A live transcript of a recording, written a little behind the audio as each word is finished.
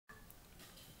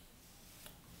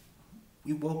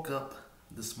We woke up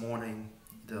this morning,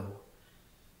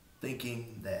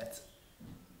 thinking that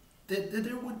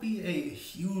there would be a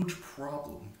huge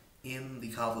problem in the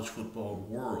college football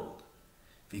world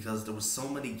because there were so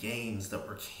many games that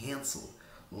were canceled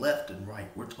left and right.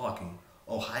 We're talking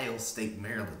Ohio State,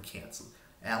 Maryland canceled,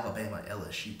 Alabama,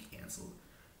 LSU canceled,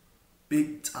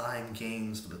 big time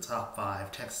games for the top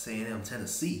five, Texas A&M,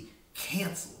 Tennessee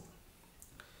canceled.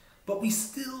 But we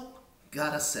still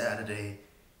got a Saturday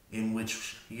in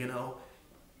which,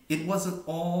 it wasn't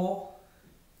all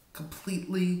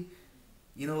completely,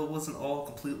 it wasn't all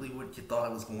completely what you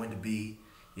thought it was going to be.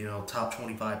 Top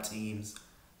 25 teams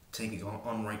taking on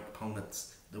unranked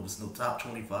opponents. There was no top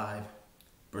 25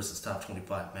 versus top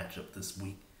 25 matchup this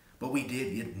week. But we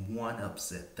did get one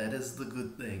upset. That is the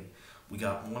good thing. We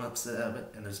got one upset out of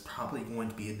it, and there's probably going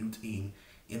to be a new team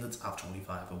in the top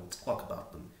 25, and we'll talk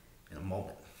about them in a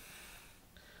moment.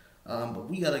 But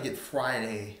we got to get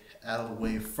Friday out of the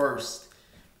way first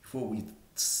before we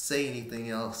say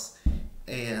anything else.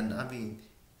 And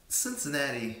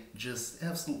Cincinnati just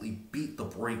absolutely beat the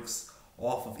brakes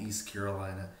off of East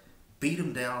Carolina. Beat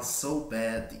them down so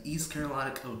bad. The East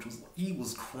Carolina coach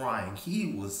was crying.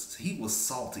 He was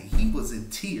salty. He was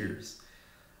in tears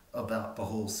about the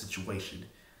whole situation.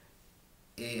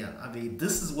 And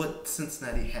this is what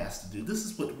Cincinnati has to do. This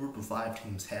is what Group of Five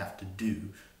teams have to do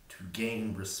to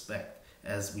gain respect,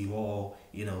 as we've all,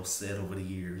 said over the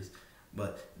years.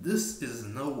 But this is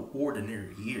no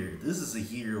ordinary year. This is a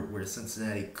year where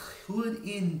Cincinnati could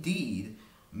indeed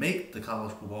make the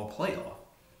college football playoff.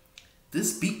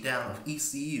 This beatdown of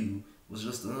ECU was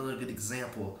just another good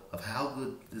example of how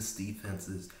good this defense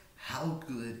is, how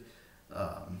good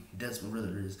Desmond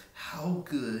Ritter is, how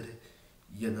good,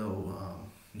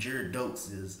 Jared Dotes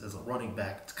is as a running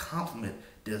back to complement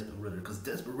Desmond Ritter, because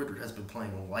Desmond Ritter has been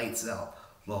playing lights out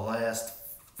the last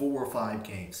 4 or 5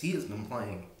 games. He has been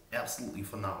playing absolutely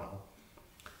phenomenal.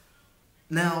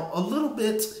 Now, a little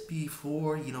bit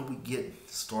before, we get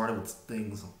started with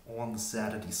things on the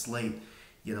Saturday slate,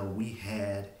 we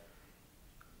had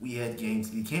games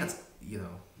to be canceled.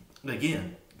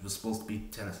 Again, it was supposed to be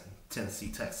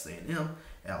Tennessee, Texas A&M,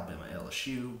 Alabama,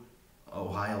 LSU,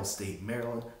 Ohio State,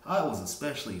 Maryland. I was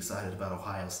especially excited about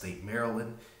Ohio State,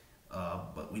 Maryland,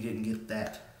 but we didn't get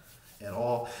that at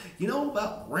all.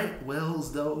 About Grant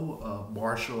Wells, though,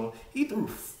 Marshall, he threw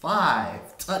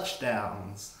 5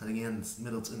 touchdowns against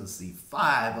Middle Tennessee,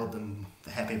 5 of them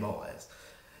happy boys.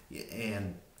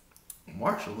 And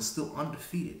Marshall is still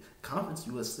undefeated. Conference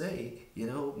USA,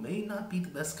 may not be the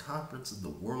best conference in the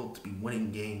world to be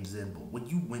winning games in, but when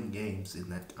you win games in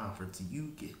that conference,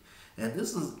 you get. And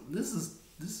this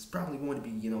is probably going to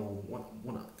be,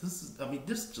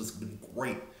 this has just been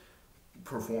great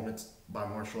performance by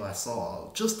Marshall. I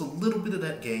saw just a little bit of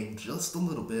that game, just a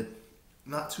little bit,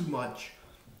 not too much,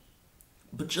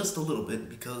 but just a little bit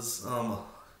because,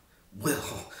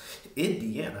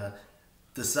 Indiana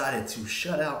decided to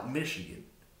shut out Michigan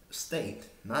State,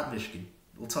 not Michigan.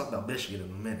 We'll talk about Michigan in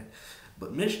a minute,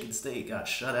 but Michigan State got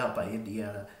shut out by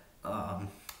Indiana.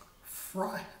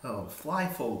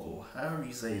 Flyfogle, however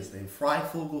you say his name,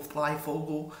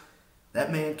 Flyfogle.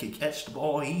 That man can catch the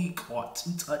ball. He caught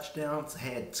 2 touchdowns,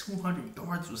 had 200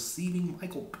 yards receiving.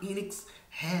 Michael Penix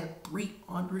had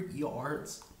 300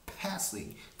 yards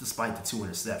passing, despite the 2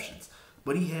 interceptions.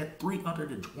 But he had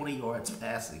 320 yards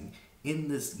passing in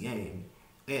this game.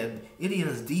 And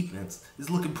Indiana's defense is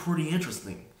looking pretty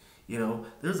interesting.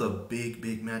 There's a big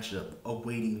matchup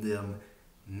awaiting them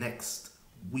next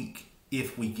week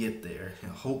if we get there.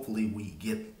 And hopefully we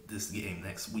get this game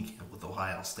next weekend with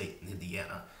Ohio State and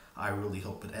Indiana. I really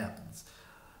hope it happens.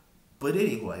 But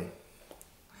anyway,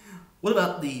 what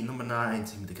about the number 9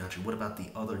 team in the country? What about the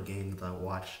other game that I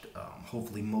watched?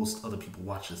 Hopefully most other people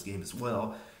watch this game as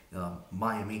well.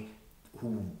 Miami,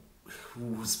 who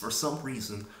for some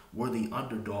reason were the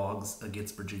underdogs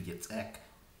against Virginia Tech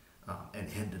and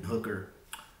Hendon Hooker.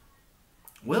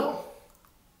 Well,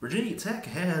 Virginia Tech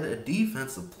had a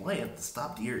defensive plan to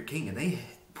stop De'Aaron King, and they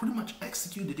pretty much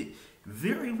executed it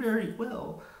very, very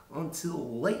well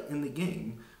until late in the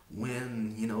game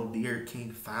when, De'Aaron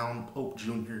King found Pope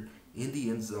Jr. in the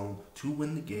end zone to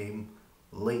win the game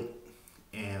late,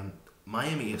 and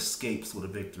Miami escapes with a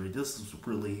victory. This is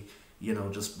really,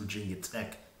 just Virginia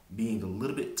Tech being a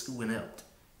little bit too inept,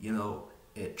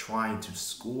 at trying to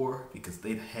score, because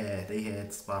they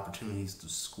had some opportunities to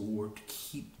score to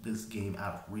keep this game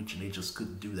out of reach, and they just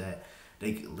couldn't do that.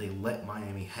 They let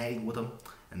Miami hang with them,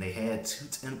 and they had 2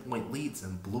 10-point leads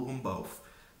and blew them both.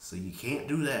 So you can't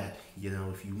do that,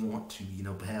 if you want to,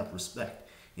 have respect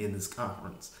in this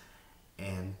conference.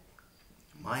 And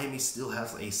Miami still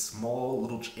has a small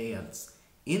little chance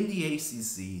in the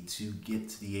ACC to get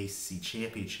to the ACC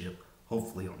championship,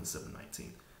 hopefully on December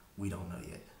 19th. We don't know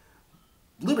yet.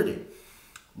 Liberty.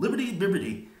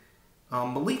 Liberty.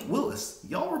 Malik Willis.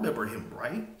 Y'all remember him,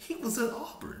 right? He was at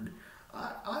Auburn.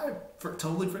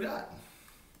 Totally forgot.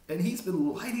 And he's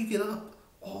been lighting it up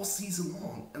all season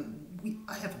long. And we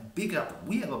have a big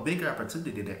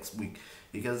opportunity next week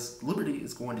because Liberty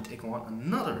is going to take on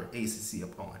another ACC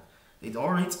opponent. They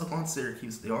already took on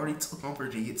Syracuse. They already took on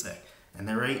Virginia Tech. And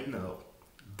there ain't no.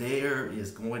 There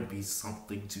is going to be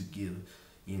something to give,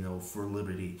 for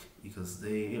Liberty because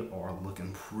they are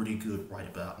looking pretty good right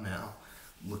about now.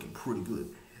 Looking pretty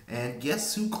good. And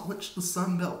guess who clinched the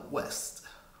Sun Belt West?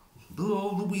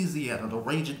 Little Louisiana, the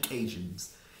Raging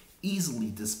Cajuns,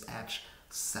 easily dispatched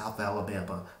South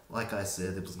Alabama. Like I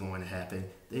said, it was going to happen.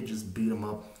 They just beat them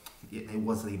up. It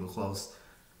wasn't even close.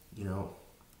 I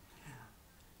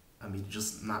mean,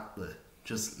 just not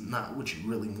what you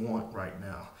really want right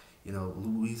now.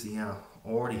 Louisiana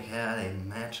already had a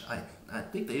match. I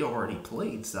think they already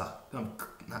played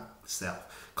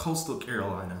Coastal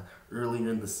Carolina earlier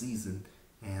in the season,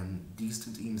 and these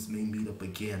two teams may meet up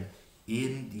again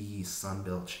in the Sun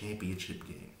Belt Championship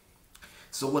game.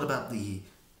 So what about we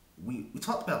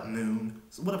talked about noon.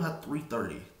 So what about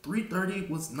 3:30? 3:30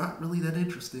 was not really that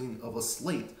interesting of a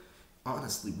slate.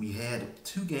 Honestly, we had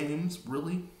two games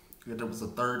really. There was a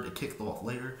third that kicked off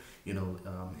later. It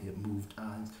moved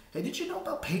times. Hey, did you know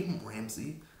about Peyton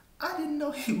Ramsey? I didn't know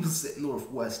he was at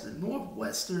Northwestern.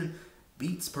 Northwestern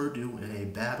beats Purdue in a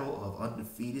battle of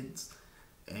undefeateds,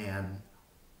 and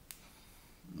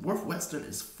Northwestern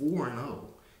is 4-0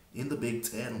 in the Big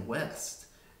Ten West.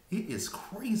 It is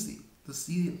crazy to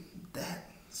see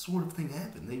that sort of thing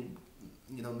happen.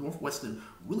 Northwestern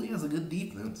really has a good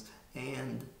defense,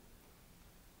 and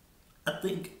I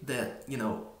think that,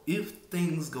 if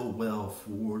things go well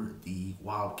for the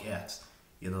Wildcats,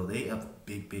 they have a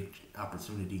big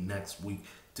opportunity next week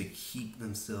to keep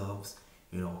themselves,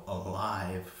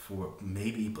 alive for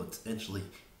maybe potentially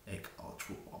a college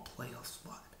football playoff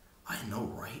spot. I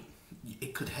know, right?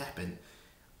 It could happen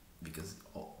because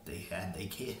they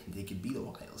could beat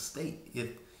Ohio State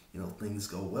if, things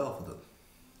go well for them.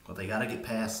 But they got to get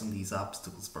past some of these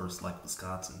obstacles first, like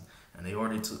Wisconsin, and they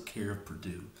already took care of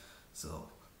Purdue. So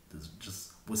there's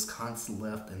just Wisconsin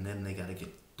left, and then they got to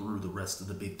get through the rest of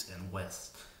the Big Ten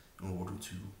West in order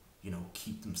to,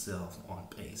 keep themselves on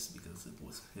pace. Because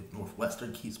if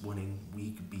Northwestern keeps winning,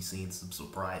 we could be seeing some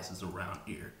surprises around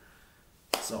here.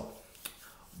 So,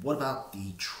 what about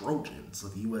the Trojans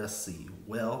of USC?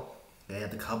 Well, they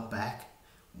had to come back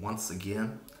once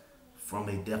again from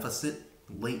a deficit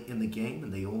late in the game,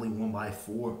 and they only won by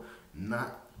 4.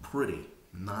 Not a pretty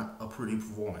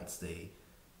performance.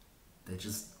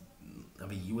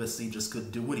 USC just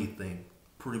couldn't do anything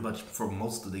pretty much for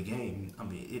most of the game.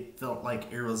 It felt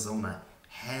like Arizona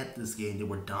had this game. They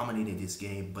were dominating this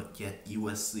game, but yet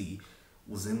USC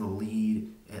was in the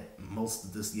lead at most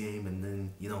of this game, and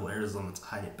then, Arizona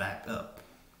tied it back up.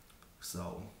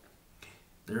 So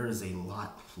there is a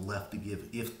lot left to give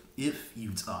if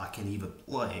Utah can even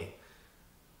play.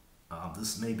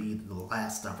 This may be the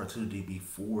last opportunity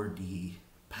before the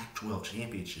Pac-12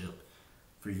 championship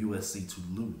for USC to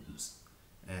lose.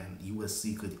 And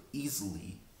USC could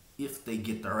easily, if they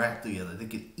get their act together, they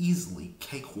could easily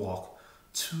cakewalk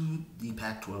to the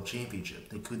Pac-12 championship.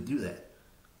 They could do that.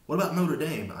 What about Notre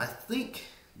Dame? I think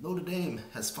Notre Dame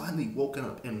has finally woken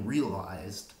up and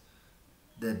realized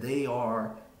that they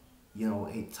are,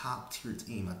 a top-tier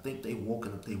team. I think they've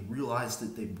woken up. They realized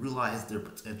it. They realized their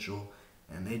potential,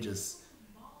 and they just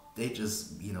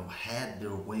had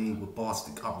their way with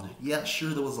Boston College. Yeah, sure,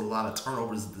 there was a lot of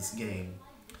turnovers in this game,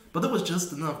 but there was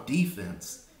just enough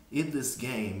defense in this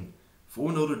game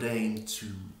for Notre Dame to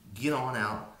get on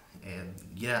out and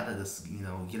get out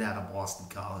of Boston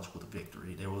College with a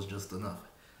victory. There was just enough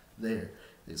there.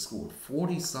 They scored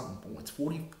 40-something points,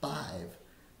 45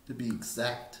 to be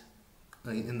exact,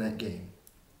 in that game.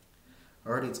 I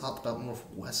already talked about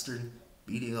Northwestern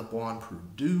beating up on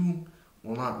Purdue.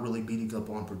 Well, not really beating up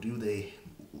on Purdue. They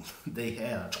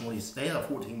had a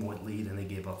 14-point lead, and they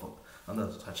gave up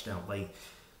another touchdown late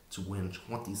to win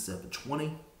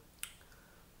 27-20.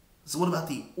 So what about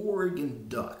the Oregon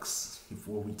Ducks?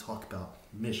 Before we talk about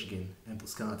Michigan and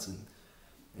Wisconsin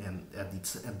and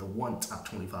the one top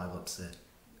 25 upset,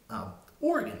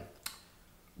 Oregon,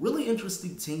 really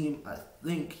interesting team. I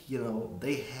think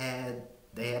they had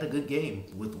a good game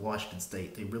with Washington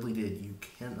State. They really did. You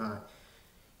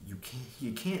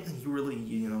can't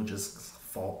really just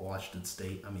fault Washington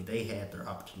State. They had their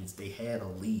opportunities. They had a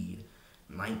lead,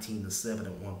 19-7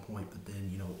 at one point, but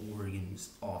then Oregon's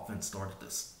offense started to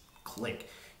click.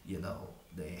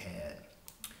 They had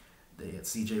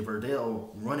C.J. Verdell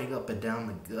running up and down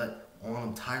the gut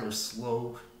on Tyler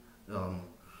Slow,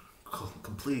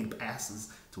 completing passes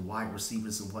to wide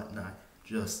receivers and whatnot.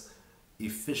 Just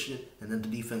efficient, and then the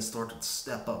defense started to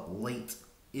step up late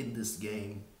in this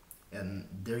game, and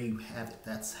there you have it.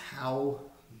 That's how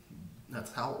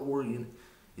Oregon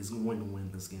is going to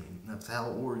win this game. That's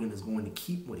how Oregon is going to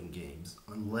keep winning games,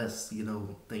 unless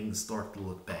things start to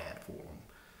look bad for them.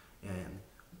 And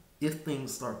if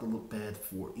things start to look bad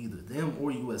for either them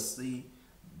or USC,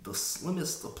 the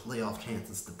slimmest of playoff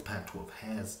chances that the Pac-12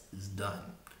 has is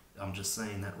done. I'm just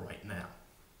saying that right now.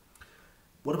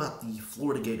 What about the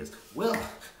Florida Gators? Well,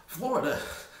 Florida,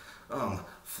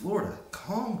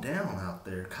 calm down out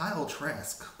there. Kyle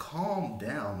Trask, calm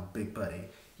down, big buddy.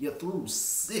 You threw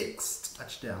 6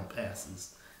 touchdown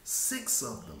passes, 6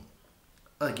 of them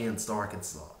against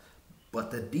Arkansas.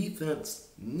 But the defense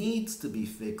needs to be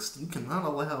fixed. You cannot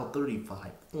allow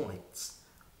 35 points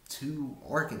to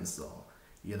Arkansas.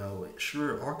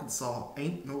 Sure, Arkansas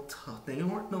ain't no tough. They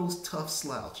aren't no tough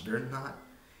slouch. They're not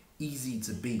easy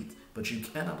to beat. But you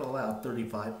cannot allow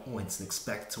 35 points and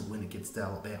expect to win against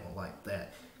Alabama like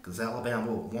that. Because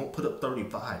Alabama won't put up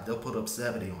 35. They'll put up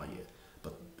 70 on you.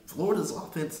 But Florida's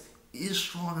offense is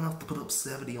strong enough to put up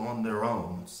 70 on their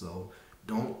own. So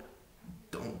don't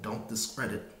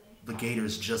discredit the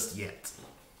Gators just yet.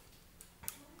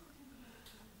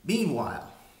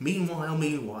 Meanwhile, we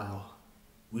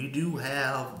do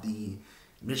have the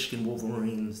Michigan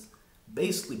Wolverines.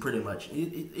 Basically, pretty much,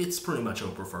 it's pretty much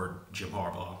over for Jim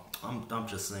Harbaugh. I'm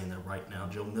just saying that right now.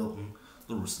 Joe Milton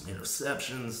threw some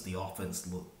interceptions. The offense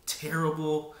looked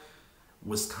terrible.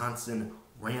 Wisconsin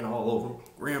ran all over him.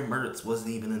 Graham Mertz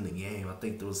wasn't even in the game. I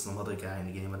think there was some other guy in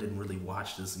the game. I didn't really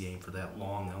watch this game for that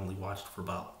long. I only watched for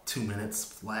about 2 minutes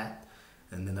flat,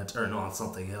 and then I turned on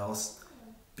something else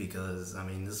because,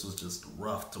 this was just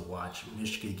rough to watch.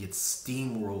 Michigan gets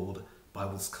steamrolled by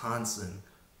Wisconsin.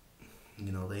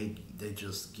 They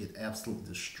just get absolutely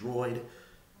destroyed.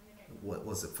 What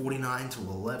was it,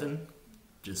 49-11?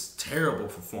 Just terrible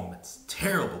performance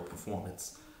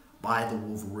by the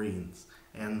Wolverines.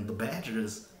 And the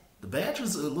Badgers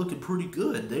are looking pretty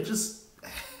good. They just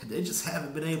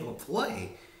haven't been able to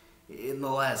play in the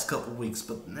last couple weeks.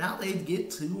 But now they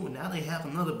get to, and now they have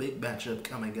another big matchup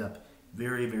coming up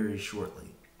very, very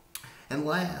shortly. And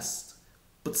last,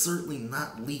 but certainly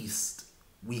not least,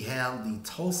 we have the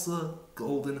Tulsa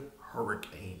Golden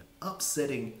Hurricane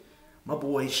upsetting my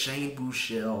boy Shane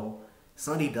Buechele,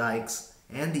 Sonny Dykes,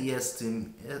 and the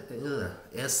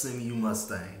SMU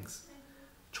Mustangs.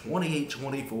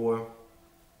 28-24.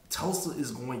 Tulsa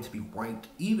is going to be ranked,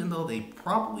 even though they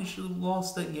probably should have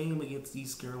lost that game against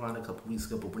East Carolina a couple weeks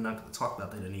ago, but we're not going to talk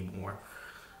about that anymore.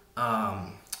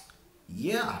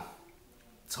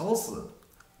 Tulsa,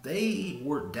 they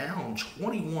were down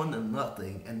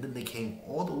 21-0, and then they came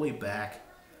all the way back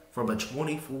from a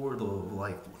 24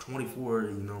 to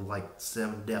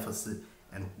 7 deficit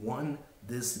and won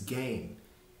this game.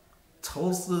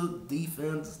 Tulsa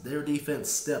defense, their defense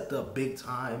stepped up big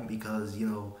time because,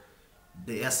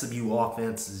 the SMU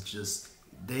offense is just,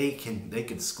 they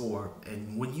can score.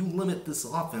 And when you limit this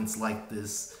offense like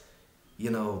this,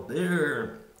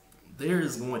 there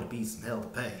is going to be some hell to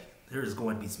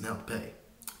pay.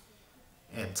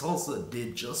 And Tulsa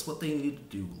did just what they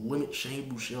needed to do. Limit Shane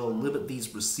Buechele, limit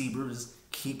these receivers,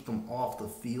 keep them off the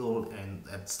field, and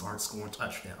start scoring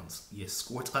touchdowns. You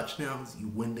score touchdowns, you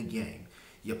win the game.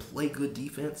 You play good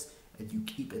defense, and you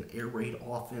keep an air raid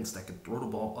offense that can throw the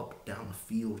ball up and down the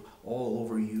field all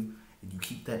over you. And you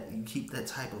keep that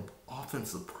type of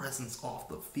offensive presence off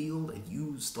the field, and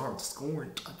you start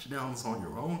scoring touchdowns on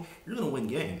your own. You're gonna win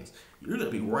games. You're gonna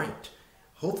be ranked.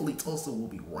 Hopefully, Tulsa will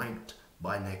be ranked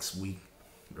by next week,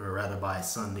 or rather by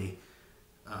Sunday,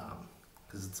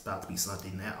 because it's about to be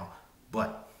Sunday now.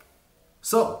 But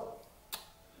so,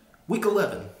 week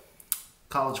 11,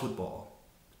 college football.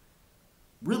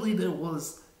 Really, there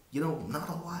was, not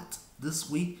a lot this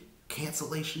week.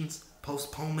 Cancellations,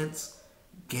 postponements,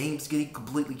 games getting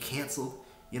completely canceled.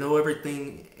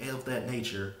 Everything of that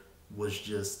nature was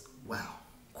just, wow,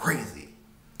 crazy.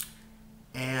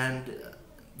 And,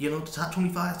 the top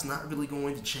 25 is not really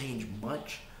going to change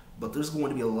much, but there's going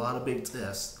to be a lot of big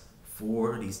tests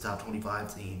for these top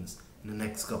 25 teams in the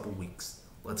next couple weeks.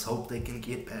 Let's hope they can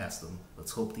get past them.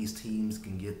 Let's hope these teams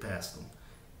can get past them.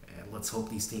 And let's hope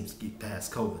these teams get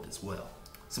past COVID as well.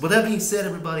 So with that being said,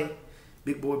 everybody,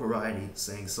 Big Boy Variety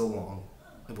saying so long,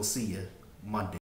 and we'll see you Monday.